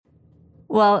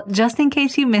Well, just in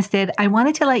case you missed it, I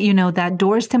wanted to let you know that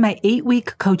doors to my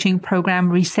 8-week coaching program,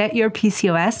 Reset Your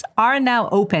PCOS, are now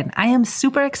open. I am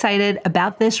super excited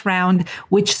about this round,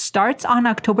 which starts on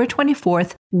October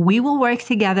 24th. We will work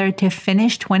together to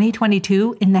finish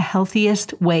 2022 in the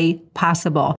healthiest way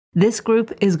possible. This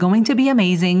group is going to be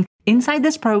amazing. Inside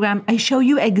this program, I show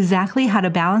you exactly how to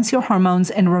balance your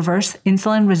hormones and reverse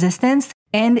insulin resistance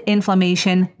and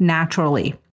inflammation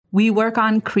naturally. We work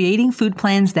on creating food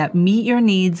plans that meet your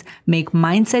needs, make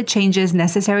mindset changes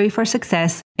necessary for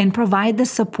success, and provide the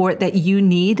support that you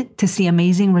need to see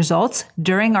amazing results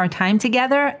during our time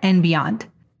together and beyond.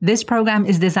 This program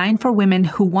is designed for women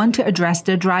who want to address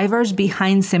the drivers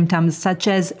behind symptoms such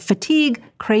as fatigue,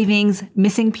 cravings,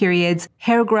 missing periods,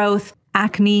 hair growth,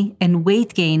 acne, and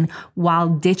weight gain while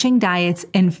ditching diets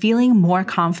and feeling more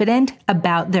confident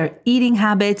about their eating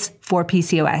habits for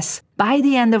PCOS. By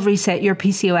the end of Reset Your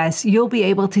PCOS, you'll be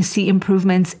able to see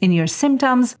improvements in your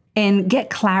symptoms and get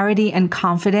clarity and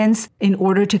confidence in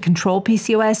order to control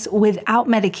PCOS without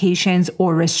medications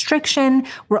or restriction.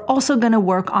 We're also going to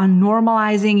work on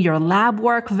normalizing your lab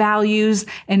work values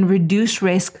and reduce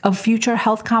risk of future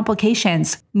health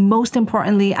complications. Most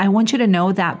importantly, I want you to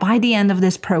know that by the end of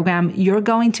this program, you're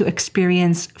going to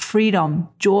experience freedom,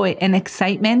 joy, and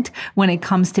excitement when it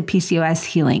comes to PCOS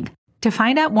healing. To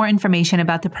find out more information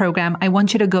about the program, I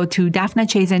want you to go to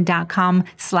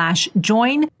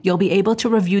daphnachazin.com/join. You'll be able to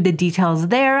review the details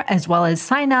there as well as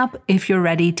sign up if you're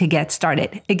ready to get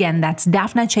started. Again, that's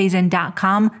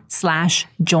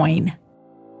daphnachazin.com/join.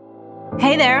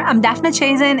 Hey there, I'm Daphna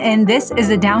Chazin, and this is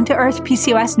the Down to Earth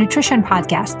PCOS Nutrition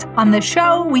Podcast. On the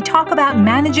show, we talk about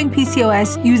managing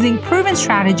PCOS using proven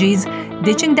strategies,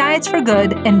 ditching diets for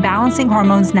good, and balancing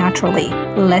hormones naturally.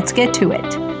 Let's get to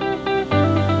it.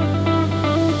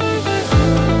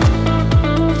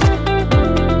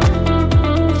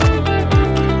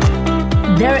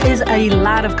 There is a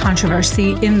lot of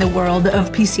controversy in the world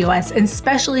of PCOS,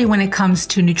 especially when it comes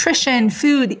to nutrition,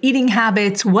 food, eating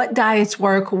habits, what diets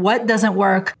work, what doesn't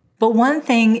work. But one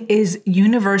thing is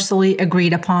universally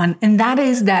agreed upon, and that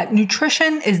is that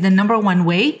nutrition is the number one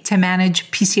way to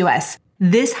manage PCOS.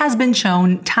 This has been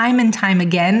shown time and time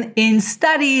again in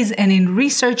studies and in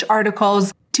research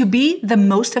articles to be the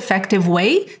most effective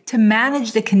way to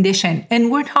manage the condition. And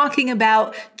we're talking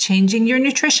about changing your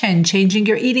nutrition, changing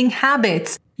your eating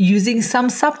habits, using some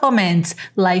supplements,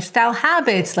 lifestyle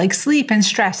habits like sleep and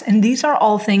stress. And these are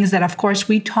all things that, of course,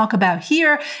 we talk about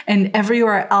here and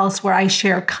everywhere else where I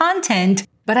share content.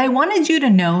 But I wanted you to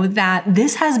know that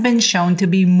this has been shown to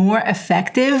be more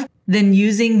effective than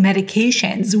using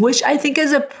medications, which I think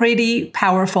is a pretty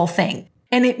powerful thing.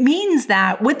 And it means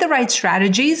that with the right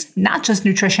strategies, not just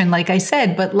nutrition, like I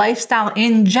said, but lifestyle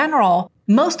in general,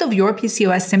 most of your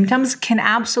PCOS symptoms can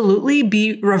absolutely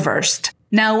be reversed.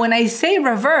 Now, when I say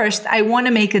reversed, I want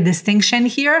to make a distinction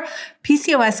here.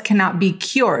 PCOS cannot be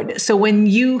cured. So when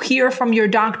you hear from your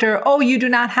doctor, oh, you do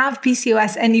not have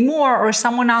PCOS anymore, or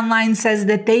someone online says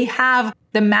that they have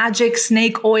the magic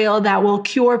snake oil that will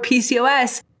cure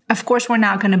PCOS, of course, we're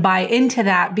not going to buy into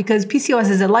that because PCOS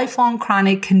is a lifelong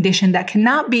chronic condition that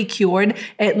cannot be cured,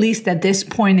 at least at this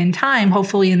point in time.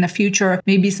 Hopefully in the future,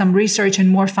 maybe some research and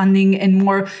more funding and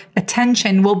more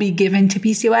attention will be given to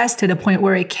PCOS to the point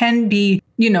where it can be,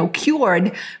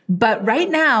 cured. But right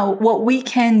now, what we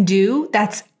can do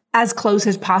that's as close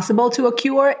as possible to a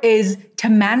cure is to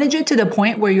manage it to the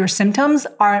point where your symptoms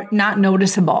are not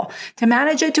noticeable, to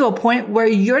manage it to a point where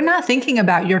you're not thinking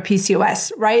about your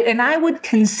PCOS, right? And I would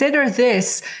consider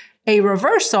this a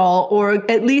reversal or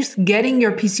at least getting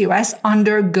your PCOS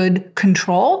under good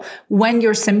control when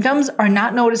your symptoms are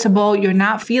not noticeable, you're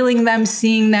not feeling them,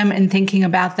 seeing them, and thinking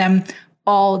about them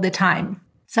all the time.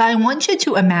 So I want you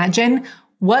to imagine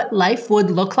what life would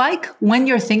look like when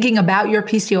you're thinking about your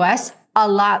PCOS a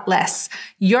lot less.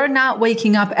 You're not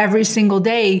waking up every single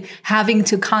day having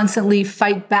to constantly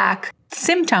fight back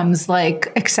symptoms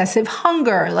like excessive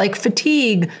hunger, like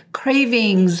fatigue,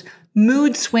 cravings,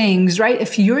 mood swings, right?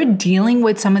 If you're dealing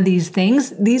with some of these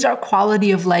things, these are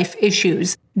quality of life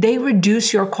issues. They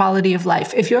reduce your quality of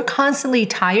life. If you're constantly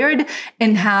tired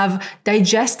and have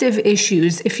digestive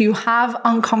issues, if you have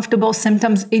uncomfortable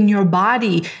symptoms in your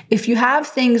body, if you have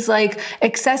things like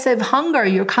excessive hunger,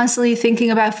 you're constantly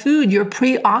thinking about food, you're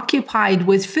preoccupied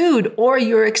with food, or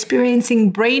you're experiencing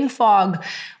brain fog,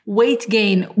 weight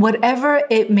gain, whatever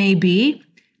it may be,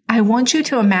 I want you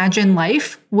to imagine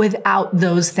life without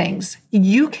those things.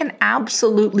 You can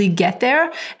absolutely get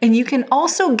there. And you can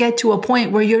also get to a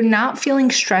point where you're not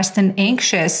feeling stressed and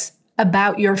anxious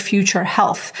about your future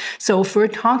health. So if we're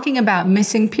talking about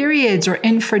missing periods or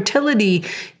infertility,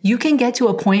 you can get to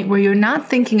a point where you're not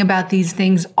thinking about these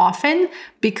things often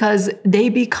because they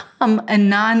become a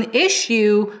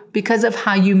non-issue because of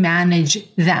how you manage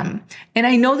them. And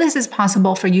I know this is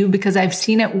possible for you because I've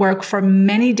seen it work for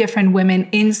many different women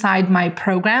inside my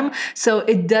program. So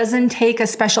it doesn't take a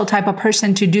special type of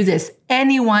person to do this.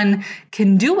 Anyone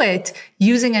can do it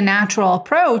using a natural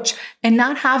approach and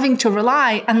not having to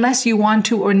rely unless you want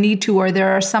to or need to, or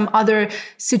there are some other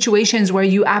situations where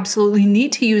you absolutely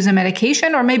need to use a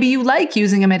medication, or maybe you like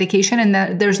using a medication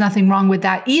and there's nothing wrong with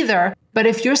that either. But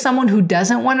if you're someone who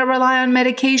doesn't want to rely on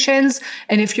medications,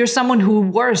 and if you're someone who,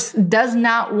 worse, does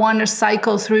not want to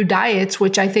cycle through diets,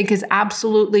 which I think is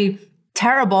absolutely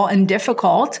terrible and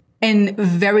difficult and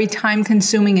very time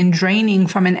consuming and draining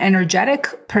from an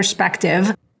energetic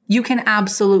perspective, you can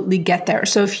absolutely get there.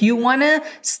 So if you want to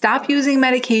stop using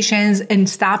medications and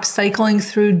stop cycling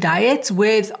through diets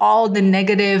with all the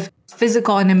negative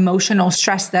physical and emotional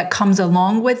stress that comes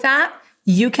along with that,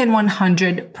 you can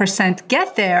 100%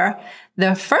 get there.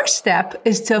 The first step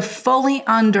is to fully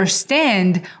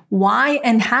understand why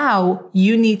and how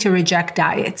you need to reject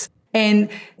diets. And,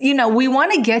 we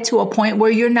want to get to a point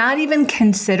where you're not even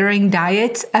considering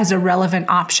diets as a relevant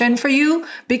option for you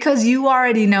because you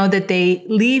already know that they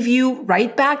leave you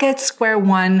right back at square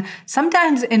one,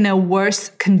 sometimes in a worse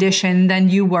condition than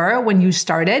you were when you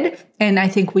started. And I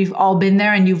think we've all been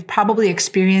there, and you've probably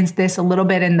experienced this a little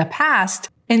bit in the past.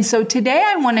 And so today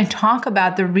I want to talk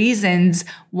about the reasons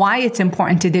why it's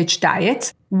important to ditch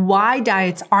diets, why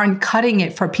diets aren't cutting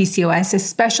it for PCOS,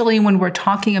 especially when we're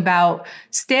talking about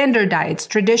standard diets,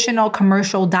 traditional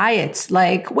commercial diets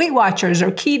like Weight Watchers or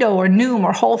keto or Noom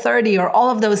or Whole30 or all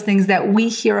of those things that we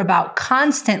hear about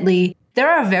constantly. There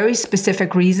are very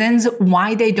specific reasons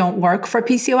why they don't work for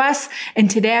PCOS.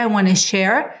 And today I want to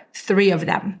share 3 of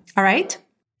them. All right.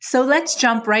 So let's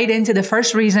jump right into the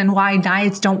first reason why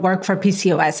diets don't work for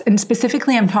PCOS. And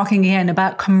specifically, I'm talking again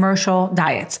about commercial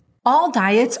diets. All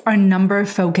diets are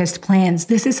number-focused plans.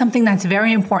 This is something that's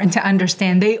very important to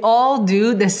understand. They all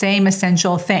do the same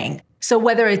essential thing. So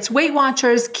whether it's Weight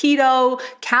Watchers, keto,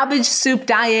 cabbage soup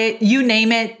diet, you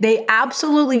name it, they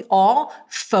absolutely all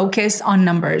focus on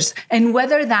numbers. And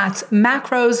whether that's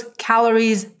macros,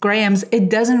 calories, grams, it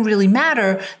doesn't really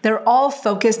matter. They're all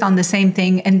focused on the same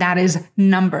thing, and that is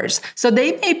numbers. So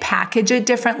they may package it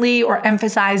differently or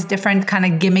emphasize different kind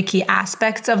of gimmicky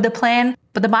aspects of the plan.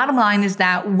 But the bottom line is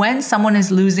that when someone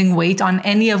is losing weight on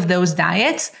any of those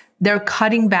diets, they're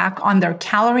cutting back on their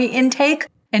calorie intake,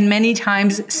 and many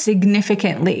times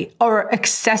significantly or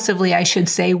excessively, I should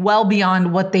say, well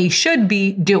beyond what they should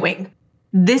be doing.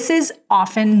 This is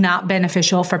often not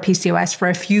beneficial for PCOS for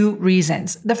a few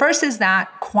reasons. The first is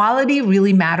that quality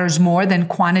really matters more than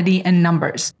quantity and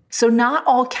numbers. So not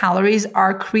all calories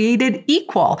are created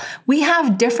equal. We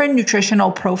have different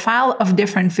nutritional profile of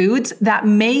different foods that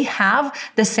may have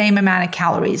the same amount of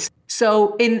calories.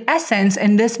 So in essence,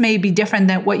 and this may be different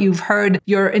than what you've heard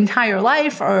your entire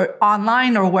life or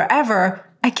online or wherever,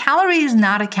 a calorie is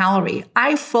not a calorie.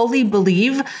 I fully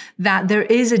believe that there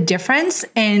is a difference,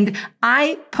 and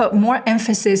I put more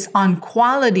emphasis on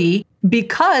quality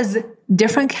because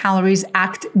different calories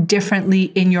act differently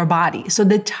in your body. So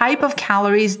the type of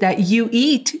calories that you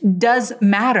eat does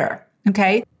matter.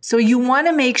 Okay. So you want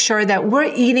to make sure that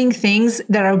we're eating things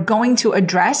that are going to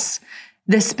address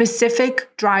the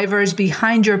specific drivers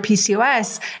behind your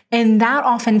PCOS. And that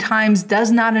oftentimes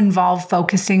does not involve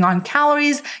focusing on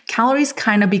calories. Calories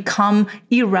kind of become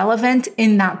irrelevant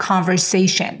in that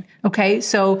conversation. Okay.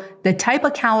 So the type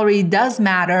of calorie does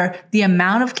matter. The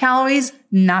amount of calories,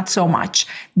 not so much.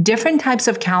 Different types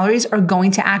of calories are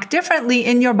going to act differently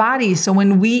in your body. So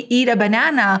when we eat a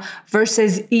banana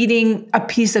versus eating a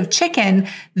piece of chicken,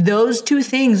 those two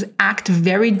things act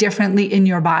very differently in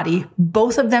your body.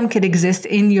 Both of them could exist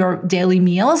in your daily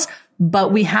meals,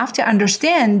 but we have to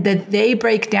understand that they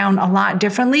break down a lot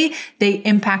differently. They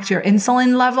impact your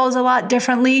insulin levels a lot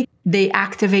differently. They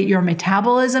activate your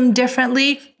metabolism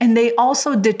differently. And they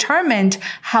also determine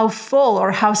how full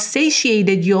or how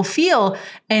satiated you'll feel.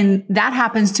 And that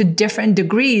happens to different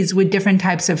degrees with different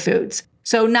types of foods.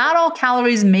 So not all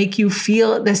calories make you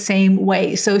feel the same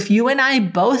way. So if you and I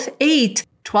both ate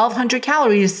 1,200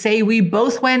 calories, say we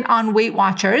both went on Weight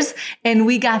Watchers and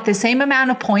we got the same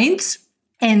amount of points.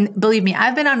 And believe me,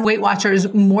 I've been on Weight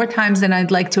Watchers more times than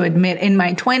I'd like to admit. In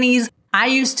my 20s, I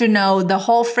used to know the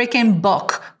whole freaking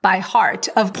book by heart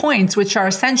of points, which are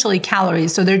essentially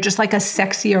calories. So they're just like a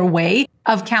sexier way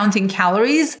of counting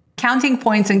calories. counting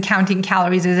points and counting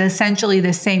calories is essentially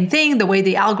the same thing. The way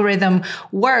the algorithm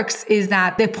works is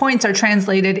that the points are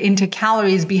translated into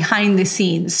calories behind the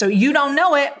scenes. So you don't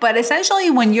know it, but essentially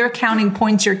when you're counting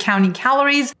points, you're counting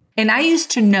calories. And I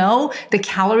used to know the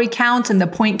calorie counts and the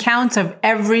point counts of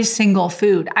every single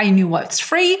food. I knew what's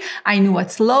free. I knew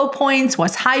what's low points,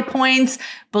 what's high points.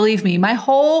 Believe me, my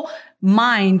whole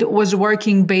mind was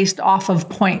working based off of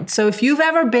points. So if you've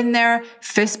ever been there,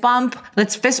 fist bump,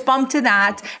 let's fist bump to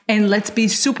that. And let's be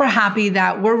super happy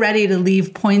that we're ready to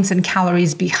leave points and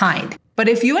calories behind. But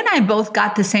if you and I both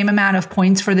got the same amount of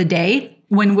points for the day,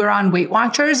 when we're on Weight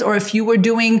Watchers, or if you were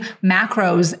doing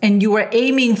macros and you were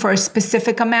aiming for a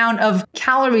specific amount of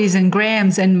calories and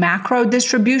grams and macro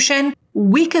distribution,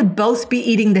 we could both be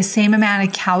eating the same amount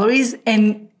of calories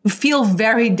and feel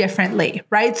very differently,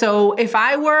 right? So if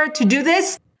I were to do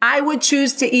this, I would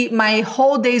choose to eat my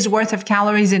whole day's worth of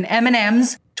calories in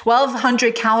M&Ms,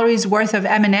 1,200 calories worth of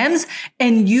M&Ms,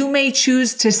 and you may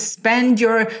choose to spend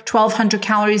your 1,200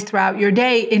 calories throughout your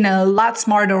day in a lot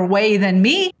smarter way than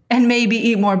me, and maybe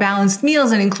eat more balanced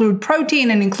meals and include protein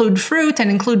and include fruit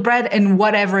and include bread and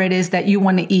whatever it is that you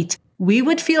want to eat. We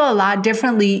would feel a lot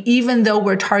differently even though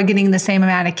we're targeting the same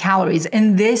amount of calories.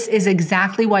 And this is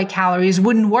exactly why calories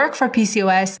wouldn't work for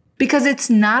PCOS, because it's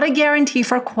not a guarantee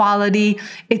for quality.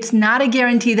 It's not a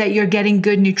guarantee that you're getting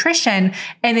good nutrition.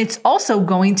 And it's also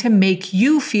going to make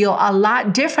you feel a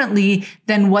lot differently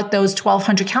than what those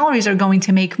 1,200 calories are going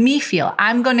to make me feel.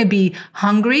 I'm going to be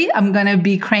hungry. I'm going to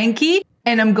be cranky.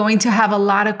 And I'm going to have a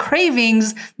lot of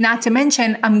cravings, not to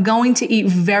mention I'm going to eat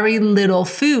very little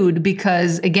food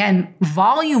because, again,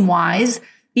 volume-wise,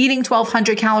 eating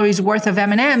 1,200 calories worth of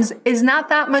M&Ms is not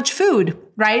that much food,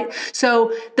 right?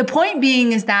 So the point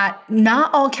being is that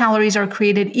not all calories are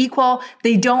created equal.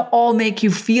 They don't all make you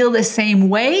feel the same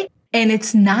way. And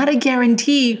it's not a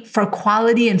guarantee for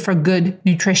quality and for good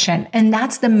nutrition. And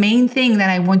that's the main thing that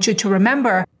I want you to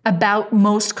remember about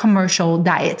most commercial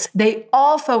diets. They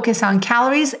all focus on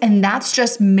calories, and that's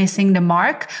just missing the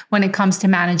mark when it comes to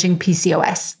managing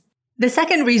PCOS. The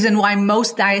second reason why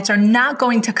most diets are not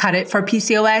going to cut it for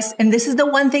PCOS, and this is the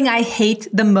one thing I hate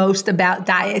the most about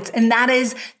diets, and that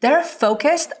is they're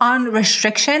focused on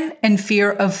restriction and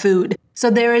fear of food. So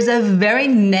there is a very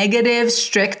negative,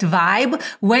 strict vibe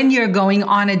when you're going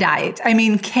on a diet. I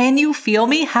mean, can you feel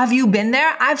me? Have you been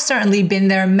there? I've certainly been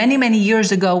there many, many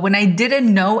years ago when I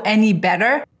didn't know any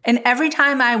better. And every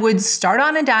time I would start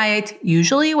on a diet,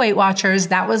 usually Weight Watchers,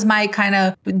 that was my kind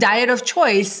of diet of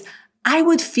choice, I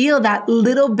would feel that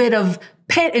little bit of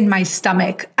pit in my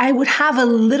stomach. I would have a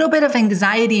little bit of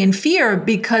anxiety and fear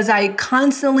because I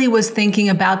constantly was thinking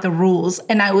about the rules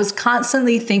and I was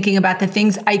constantly thinking about the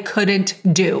things I couldn't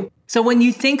do. So when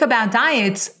you think about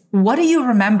diets, what do you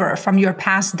remember from your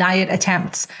past diet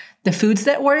attempts? The foods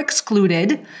that were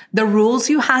excluded, the rules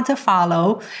you had to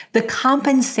follow, the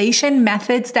compensation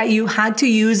methods that you had to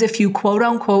use if you quote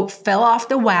unquote fell off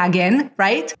the wagon,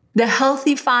 right? The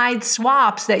healthified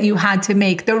swaps that you had to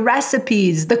make, the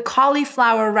recipes, the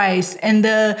cauliflower rice and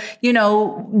the,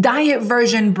 diet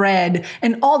version bread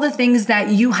and all the things that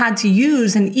you had to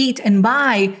use and eat and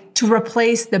buy to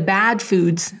replace the bad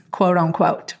foods, quote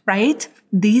unquote, right?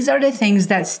 These are the things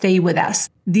that stay with us.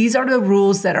 These are the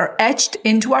rules that are etched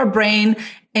into our brain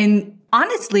and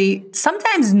honestly,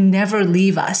 sometimes never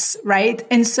leave us, right?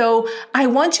 And so I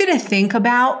want you to think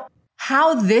about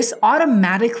how this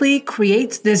automatically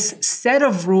creates this set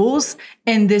of rules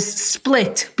and this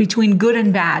split between good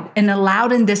and bad and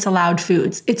allowed and disallowed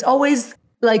foods. It's always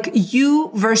like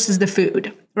you versus the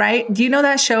food, right? Do you know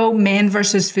that show, Man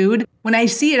versus Food? When I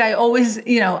see it, I always,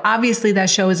 obviously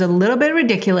that show is a little bit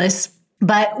ridiculous,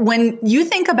 but when you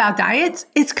think about diets,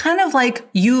 it's kind of like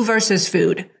you versus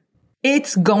food.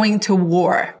 It's going to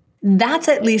war. That's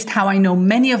at least how I know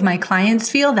many of my clients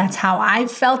feel. That's how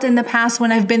I've felt in the past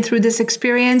when I've been through this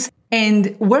experience.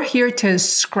 And we're here to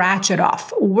scratch it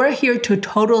off. We're here to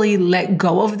totally let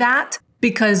go of that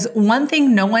because one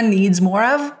thing no one needs more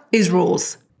of is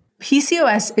rules.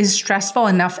 PCOS is stressful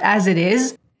enough as it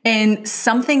is, and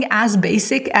something as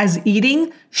basic as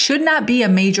eating should not be a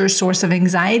major source of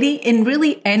anxiety in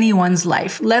really anyone's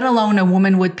life, let alone a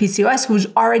woman with PCOS who's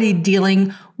already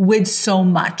dealing with so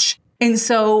much. And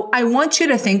so I want you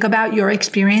to think about your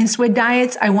experience with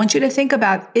diets. I want you to think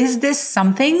about, is this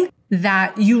something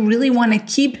that you really want to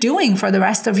keep doing for the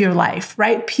rest of your life,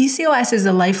 right? PCOS is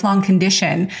a lifelong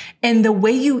condition, and the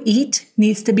way you eat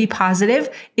needs to be positive.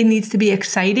 It needs to be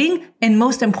exciting. And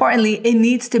most importantly, it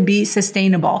needs to be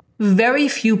sustainable. Very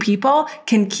few people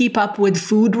can keep up with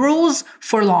food rules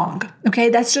for long. Okay.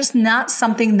 That's just not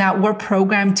something that we're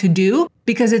programmed to do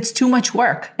because it's too much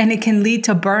work and it can lead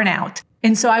to burnout.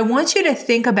 And so I want you to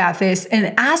think about this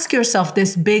and ask yourself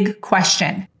this big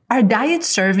question. Are diets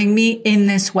serving me in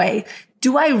this way?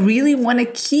 Do I really want to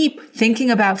keep thinking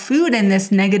about food in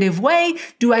this negative way?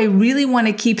 Do I really want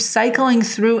to keep cycling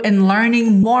through and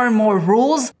learning more and more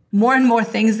rules, more and more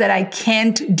things that I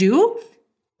can't do?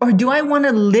 Or do I want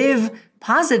to live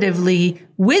positively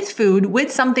with food,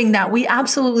 with something that we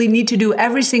absolutely need to do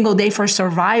every single day for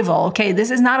survival? Okay,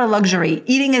 this is not a luxury.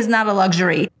 Eating is not a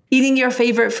luxury. Eating your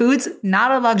favorite foods,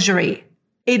 not a luxury.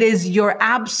 It is your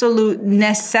absolute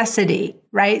necessity,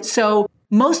 right? So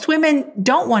most women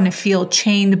don't want to feel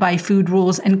chained by food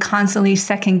rules and constantly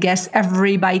second guess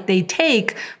every bite they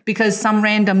take because some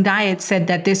random diet said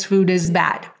that this food is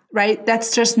bad, right?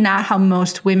 That's just not how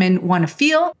most women want to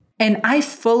feel. And I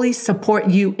fully support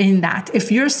you in that.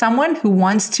 If you're someone who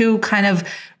wants to kind of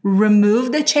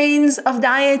remove the chains of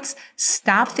diets,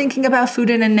 stop thinking about food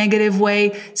in a negative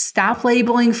way, stop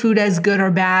labeling food as good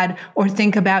or bad, or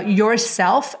think about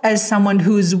yourself as someone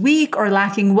who's weak or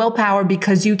lacking willpower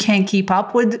because you can't keep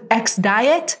up with X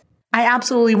diet, I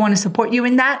absolutely want to support you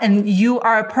in that. And you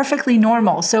are perfectly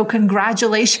normal. So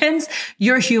congratulations,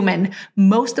 you're human.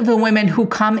 Most of the women who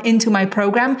come into my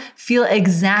program feel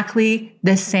exactly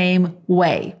the same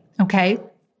way. Okay.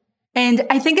 And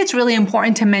I think it's really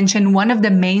important to mention one of the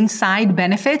main side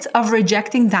benefits of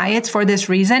rejecting diets for this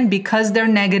reason, because they're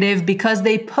negative, because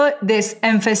they put this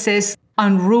emphasis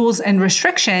on rules and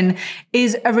restriction,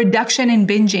 is a reduction in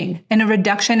binging and a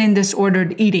reduction in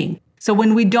disordered eating. So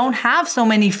when we don't have so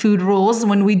many food rules,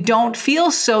 when we don't feel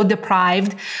so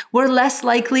deprived, we're less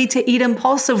likely to eat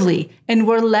impulsively, and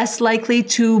we're less likely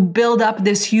to build up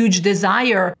this huge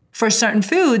desire for certain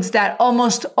foods that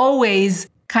almost always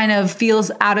kind of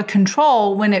feels out of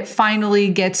control when it finally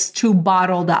gets too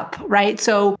bottled up, right?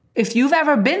 So if you've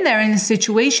ever been there in a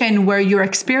situation where you're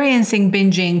experiencing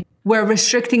binging, where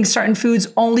restricting certain foods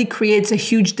only creates a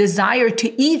huge desire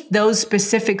to eat those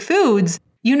specific foods,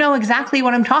 you know exactly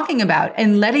what I'm talking about.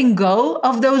 And letting go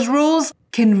of those rules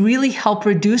can really help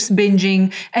reduce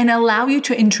binging and allow you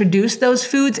to introduce those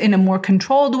foods in a more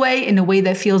controlled way, in a way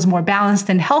that feels more balanced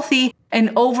and healthy,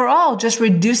 and overall just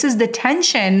reduces the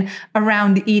tension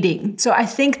around eating. So I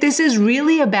think this is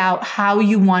really about how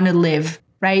you want to live,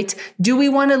 right? Do we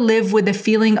want to live with a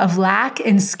feeling of lack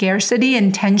and scarcity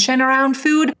and tension around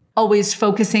food? Always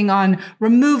focusing on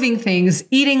removing things,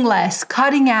 eating less,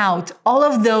 cutting out, all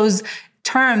of those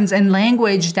terms and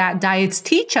language that diets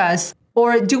teach us?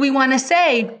 Or do we want to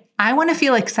say, I want to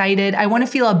feel excited. I want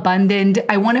to feel abundant.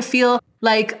 I want to feel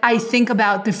like I think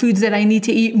about the foods that I need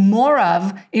to eat more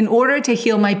of in order to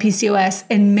heal my PCOS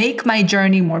and make my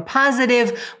journey more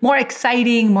positive, more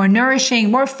exciting, more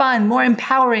nourishing, more fun, more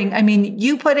empowering. I mean,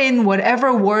 you put in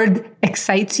whatever word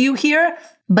excites you here,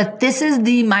 but this is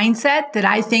the mindset that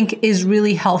I think is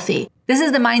really healthy. This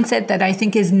is the mindset that I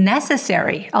think is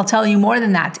necessary. I'll tell you more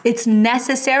than that. It's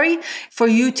necessary for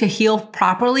you to heal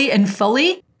properly and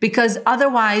fully, because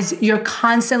otherwise you're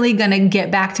constantly going to get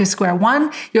back to square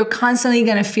one. You're constantly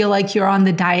going to feel like you're on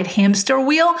the diet hamster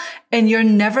wheel, and you're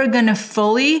never going to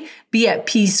fully be at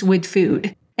peace with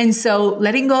food. And so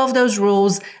letting go of those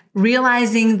rules,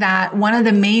 realizing that one of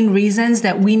the main reasons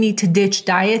that we need to ditch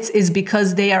diets is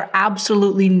because they are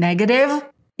absolutely negative,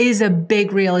 is a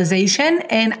big realization.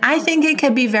 And I think it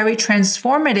can be very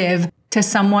transformative to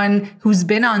someone who's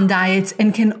been on diets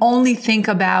and can only think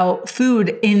about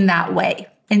food in that way.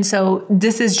 And so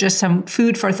this is just some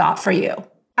food for thought for you.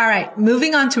 All right,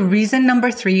 moving on to reason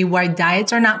number 3, why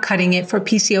diets are not cutting it for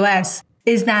PCOS,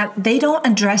 is that they don't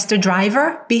address the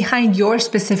driver behind your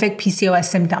specific PCOS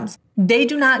symptoms. They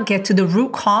do not get to the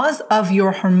root cause of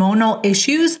your hormonal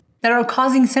issues that are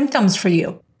causing symptoms for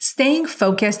you. Staying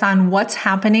focused on what's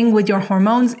happening with your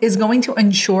hormones is going to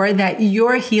ensure that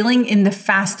you're healing in the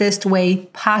fastest way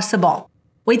possible.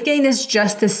 Weight gain is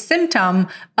just a symptom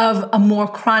of a more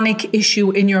chronic issue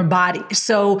in your body.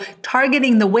 So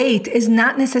targeting the weight is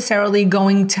not necessarily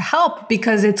going to help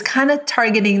because it's kind of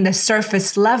targeting the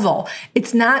surface level.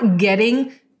 It's not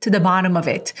getting to the bottom of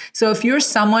it. So if you're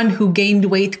someone who gained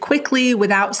weight quickly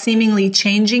without seemingly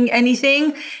changing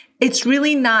anything, it's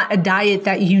really not a diet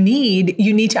that you need.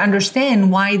 You need to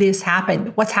understand why this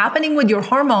happened. What's happening with your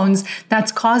hormones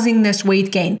that's causing this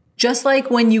weight gain? Just like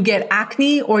when you get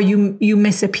acne or you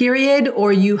miss a period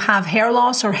or you have hair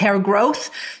loss or hair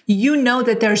growth, you know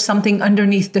that there's something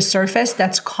underneath the surface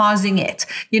that's causing it.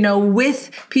 You know, with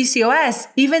PCOS,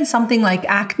 even something like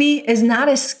acne is not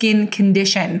a skin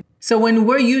condition. So when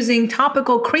we're using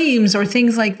topical creams or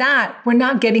things like that, we're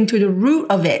not getting to the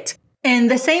root of it.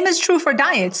 And the same is true for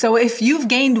diet. So if you've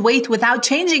gained weight without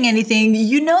changing anything,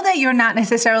 you know that you're not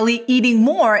necessarily eating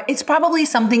more. It's probably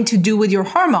something to do with your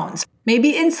hormones.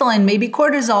 maybe insulin, maybe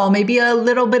cortisol, maybe a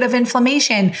little bit of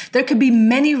inflammation. There could be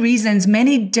many reasons,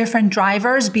 many different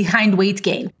drivers behind weight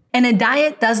gain. And a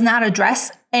diet does not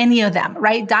address any of them,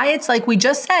 right? Diets, like we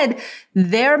just said,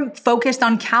 they're focused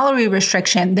on calorie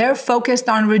restriction. They're focused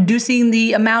on reducing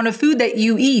the amount of food that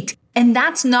you eat. And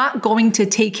that's not going to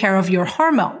take care of your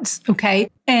hormones, okay?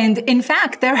 And in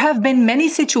fact, there have been many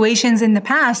situations in the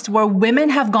past where women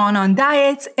have gone on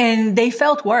diets and they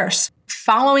felt worse.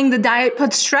 Following the diet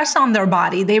put stress on their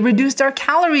body. They reduced their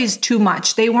calories too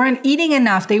much. They weren't eating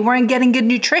enough. They weren't getting good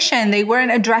nutrition. They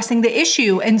weren't addressing the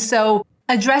issue. And so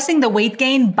addressing the weight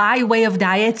gain by way of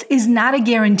diets is not a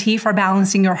guarantee for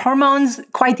balancing your hormones,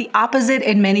 quite the opposite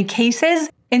in many cases.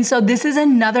 And so this is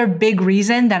another big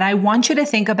reason that I want you to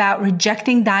think about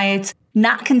rejecting diets,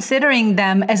 not considering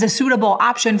them as a suitable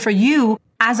option for you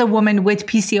as a woman with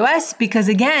PCOS, because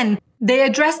again, they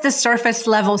address the surface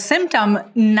level symptom,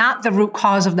 not the root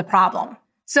cause of the problem.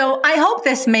 So I hope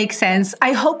this makes sense.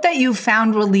 I hope that you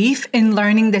found relief in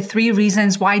learning the 3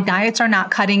 reasons why diets are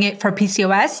not cutting it for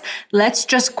PCOS. Let's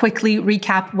just quickly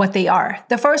recap what they are.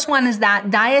 The first one is that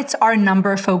diets are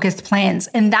number-focused plans,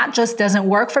 and that just doesn't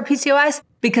work for PCOS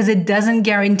because it doesn't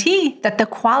guarantee that the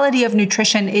quality of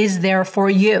nutrition is there for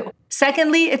you.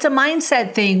 Secondly, it's a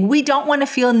mindset thing. We don't want to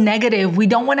feel negative. We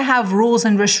don't want to have rules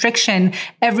and restriction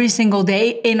every single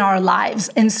day in our lives.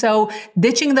 And so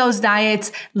ditching those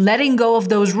diets, letting go of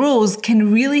those rules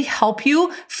can really help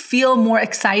you feel more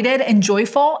excited and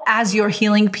joyful as you're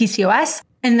healing PCOS.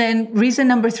 And then reason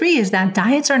number 3 is that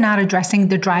diets are not addressing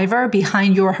the driver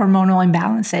behind your hormonal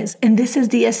imbalances. And this is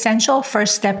the essential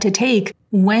first step to take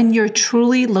when you're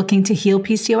truly looking to heal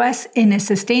PCOS in a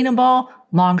sustainable,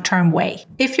 long-term way.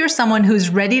 If you're someone who's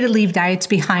ready to leave diets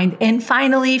behind and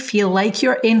finally feel like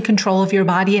you're in control of your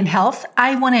body and health,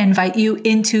 I want to invite you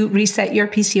into Reset Your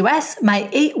PCOS, my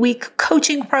 8-week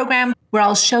coaching program where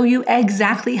I'll show you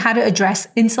exactly how to address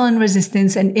insulin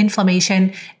resistance and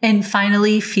inflammation and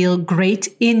finally feel great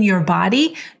in your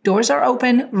body. Doors are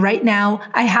open right now.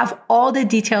 I have all the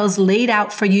details laid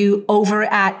out for you over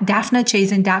at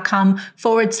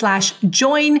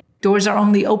daphnachazin.com/join. Doors are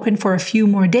only open for a few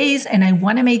more days, and I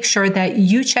want to make sure that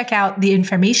you check out the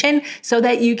information so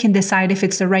that you can decide if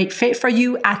it's the right fit for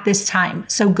you at this time.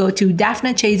 So go to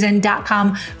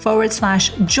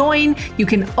daphnachazin.com/join. You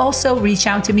can also reach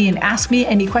out to me and ask me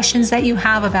any questions that you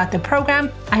have about the program.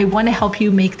 I want to help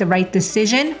you make the right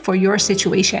decision for your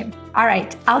situation. All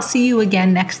right, I'll see you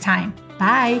again next time.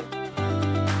 Bye.